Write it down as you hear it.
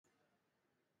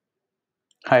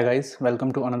Hi guys,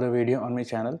 welcome to another video on my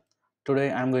channel.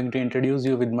 Today I'm going to introduce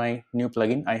you with my new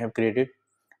plugin I have created,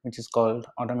 which is called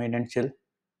Automate and Chill.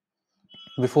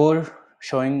 Before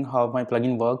showing how my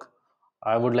plugin works,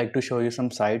 I would like to show you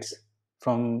some sites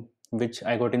from which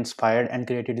I got inspired and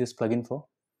created this plugin for.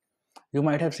 You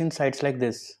might have seen sites like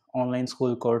this, online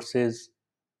school courses,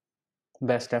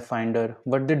 best app finder.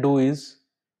 What they do is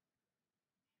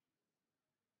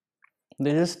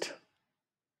they just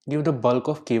give the bulk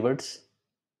of keywords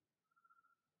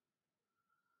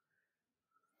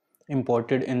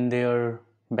imported in their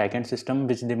backend system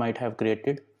which they might have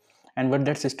created, and what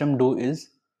that system do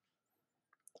is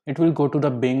it will go to the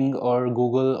Bing or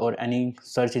Google or any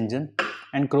search engine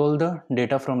and crawl the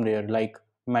data from there, like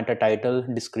meta title,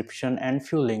 description, and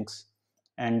few links.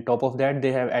 And top of that,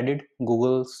 they have added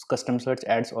Google's custom search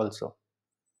ads also.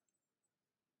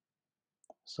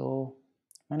 So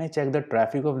when I check the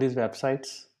traffic of these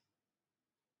websites,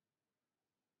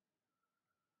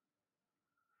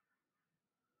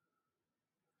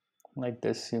 like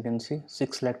this, you can see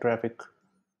 6 lakh traffic,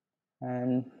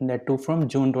 and that too from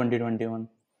June 2021.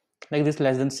 Like this,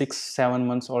 less than 6-7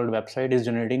 months old website is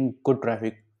generating good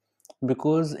traffic,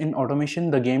 because in automation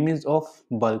the game is of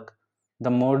bulk. The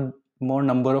more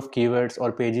number of keywords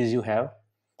or pages you have,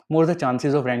 more the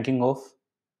chances of ranking of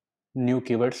new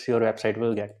keywords your website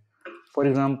will get. For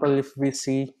example, if we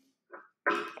see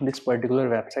this particular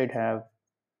website have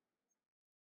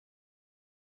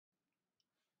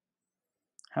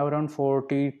around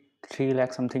 43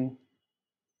 lakh something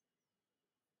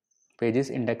pages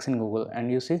indexed in Google, and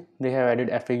you see they have added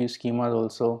FAQ schemas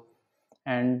also.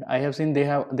 And I have seen they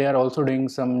are also doing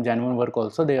some genuine work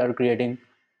also. They are creating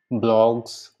blog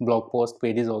post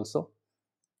pages also,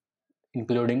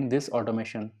 including this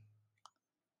automation.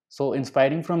 So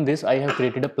inspiring from this, I have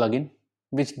created a plugin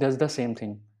which does the same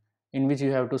thing, in which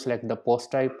you have to select the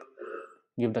post type,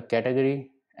 give the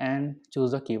category, and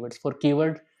choose the keywords. For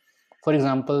keyword, for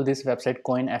example, this website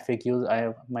coin FAQs, I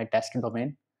have my test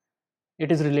domain.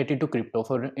 It is related to crypto.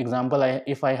 For example,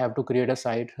 if I have to create a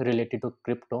site related to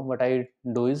crypto, what I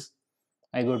do is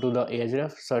I go to the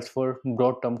Ahref, search for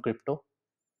broad term crypto,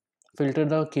 filter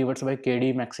the keywords by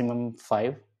KD maximum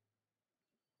 5,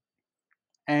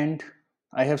 and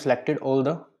I have selected all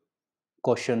the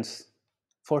questions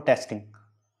for testing.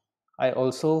 I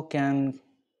also can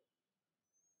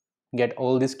get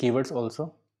all these keywords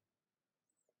also,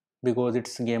 because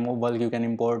it's game of bulk. You can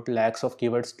import lakhs of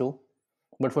keywords too,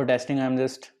 but for testing I'm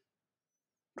just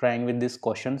trying with these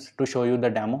questions to show you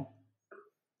the demo.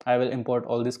 I will import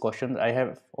all these questions. I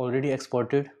have already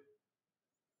exported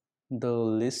the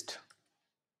list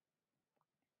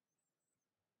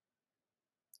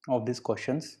of these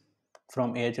questions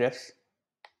from Ahrefs.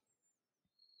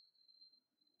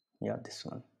 Yeah, this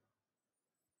one.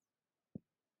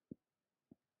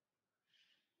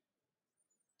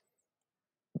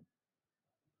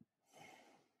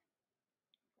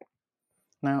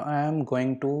 Now I am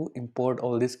going to import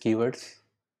all these keywords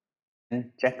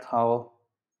and check how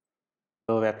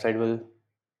the website will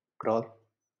crawl.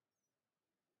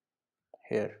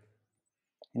 Here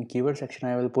in keyword section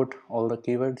I will put all the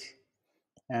keywords,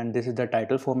 and this is the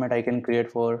title format I can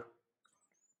create. For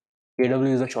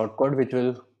KW is a shortcode which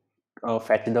will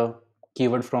fetch the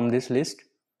keyword from this list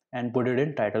and put it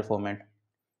in title format.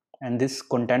 And this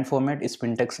content format is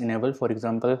syntax enabled. For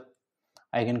example,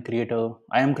 I am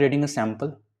creating a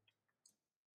sample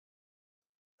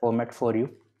format for you.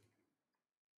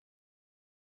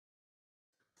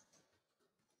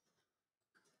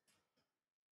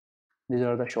 These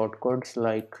are the shortcodes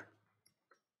like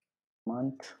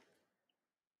month,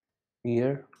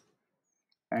 year,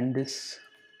 and this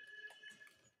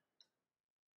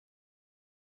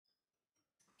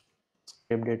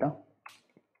script data.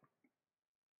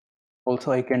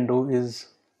 Also I can do is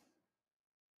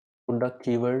put the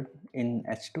keyword in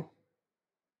H2.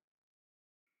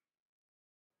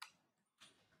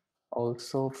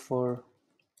 Also for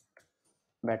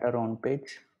better on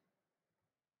page,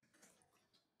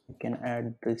 you can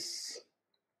add this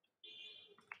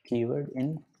keyword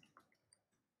in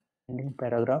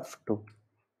paragraph 2.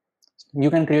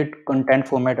 You can create content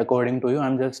format according to you.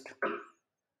 I'm just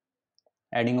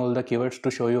adding all the keywords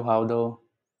to show you how the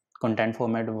content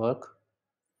format work.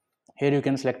 Here you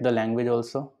can select the language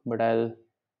also, but I'll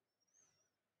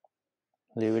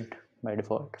leave it by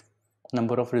default.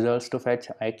 Number of results to fetch,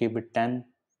 I keep it 10.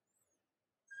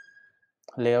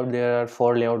 Layout, there are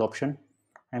 4 layout options.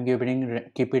 I'm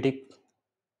keeping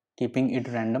it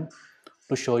random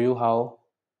to show you how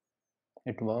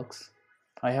it works.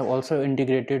 I have also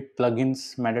integrated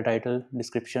plugins meta title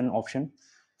description option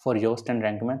for Yoast and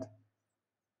rank math.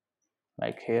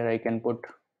 Like here I can put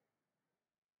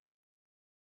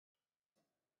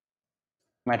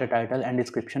meta title and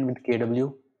description with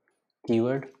KW,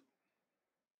 keyword,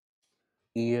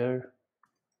 year,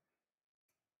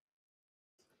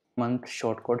 month,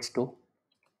 shortcodes too,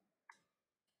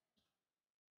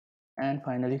 and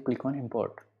finally click on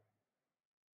import.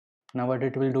 Now what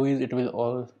it will do is it will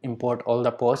all import all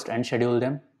the posts and schedule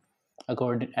them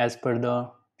according as per the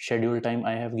schedule time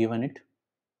I have given it.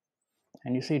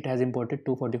 And you see it has imported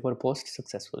 244 posts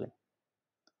successfully.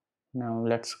 Now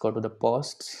let's go to the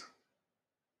posts.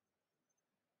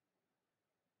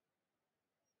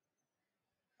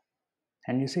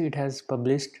 And you see it has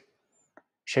published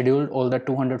scheduled all the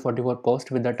 244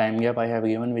 posts with the time gap I have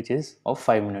given, which is of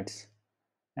 5 minutes.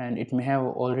 And it may have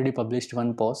already published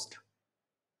one post.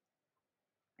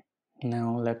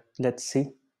 Now let's see.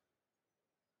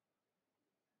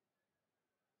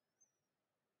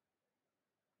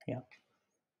 Yeah,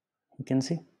 you can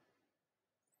see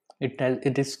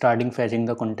it is starting fetching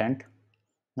the content.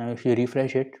 Now if you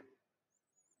refresh it,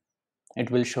 it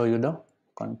will show you the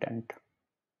content.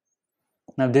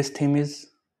 Now this theme is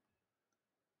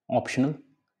optional.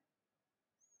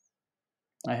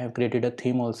 I have created a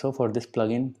theme also for this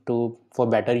plugin for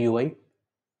better UI,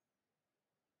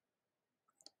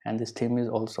 and this theme is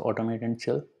also automate and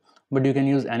chill, but you can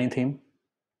use any theme,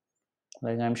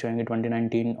 like I'm showing it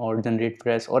 2019 or generate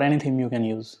press or any theme you can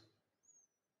use.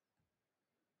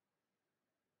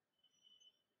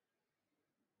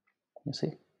 You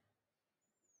see,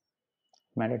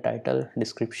 meta title,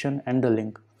 description, and the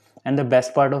link. And the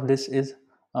best part of this is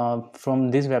from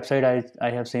this website I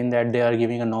have seen that they are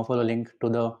giving a no follow link to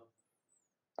the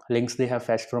links they have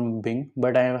fetched from Bing,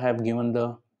 but I have given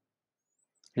the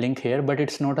link here, but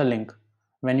it's not a link.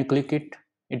 When you click it,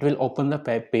 it will open the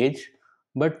page,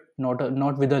 but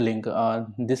not with a link.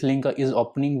 This link is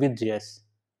opening with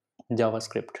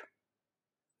JavaScript,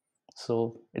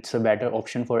 so it's a better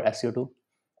option for SEO2.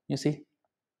 You see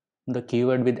the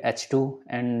keyword with h2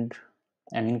 and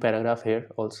ending paragraph here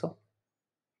also.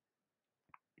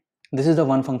 This is the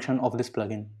one function of this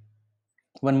plugin.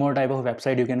 One more type of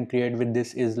website you can create with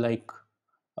this is like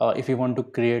if you want to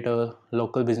create a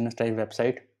local business type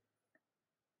website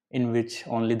in which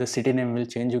only the city name will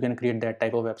change, you can create that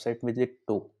type of website with it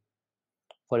too.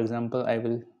 For example, I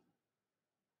will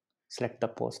select the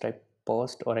post type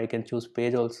post, or I can choose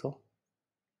page also.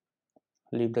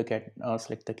 Leave the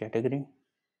select the category,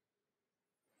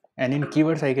 and in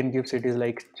keywords I can give cities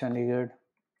like Chandigarh,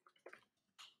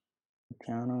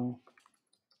 Ludhiana,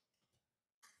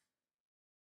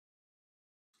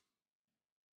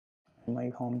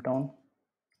 my hometown,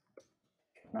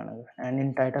 and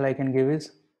in title I can give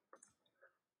is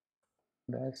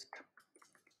best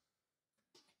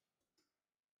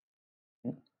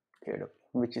in KW,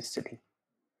 which is city.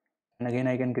 And again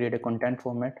I can create a content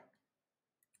format.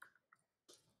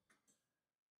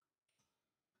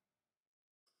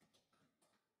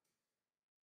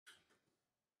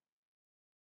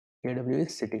 KW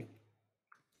is city.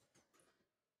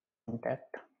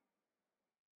 Contact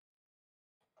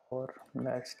for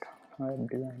best web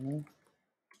designing.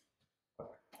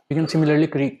 You can similarly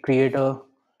create a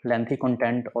lengthy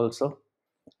content also,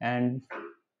 and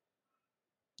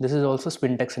this is also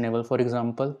spintex enable. For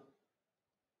example,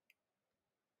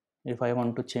 if I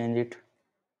want to change it,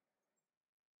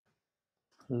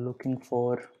 looking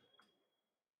for,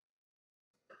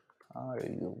 are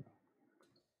you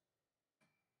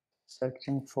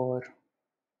searching for,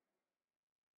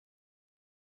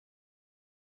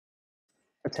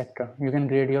 etc., you can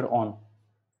create your own.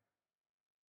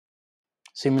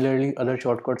 Similarly, other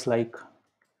shortcuts like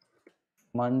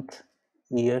month,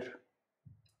 year,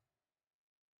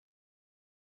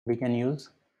 we can use.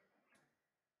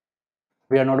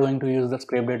 We are not going to use the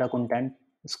scrape data content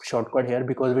shortcut here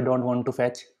because we don't want to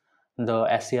fetch the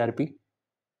SERP,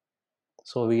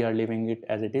 so we are leaving it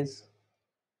as it is.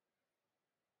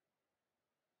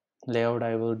 Layout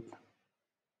I would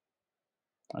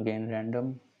again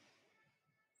random.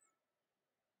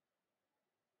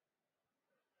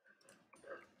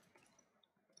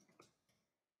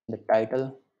 The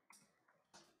title,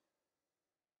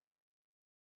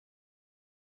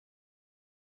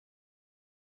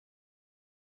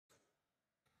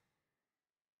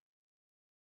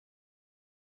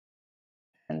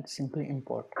 and simply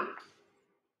import.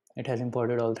 It has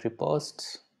imported all 3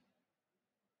 posts.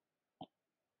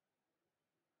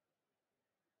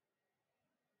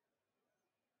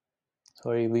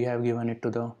 Sorry, we have given it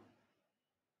to the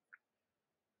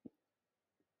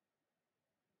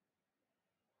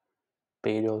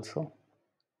page also,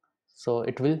 so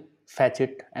it will fetch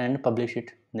it and publish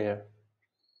it there.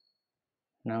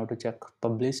 Now to check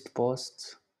published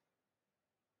posts,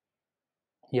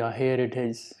 yeah, here it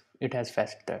is it has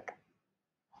fetched that.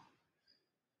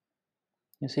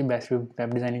 You see, best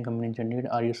web designing company in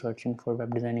Chandigarh. Are you searching for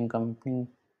web designing company?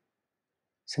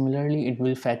 Similarly, it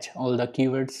will fetch all the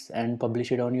keywords and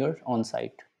publish it on your on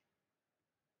site.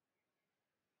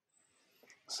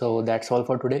 So that's all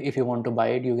for today. If you want to buy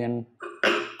it, you can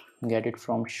get it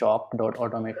from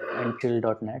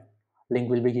shop.automateandchill.net. Link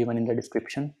will be given in the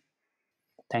description.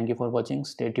 Thank you for watching.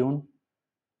 Stay tuned.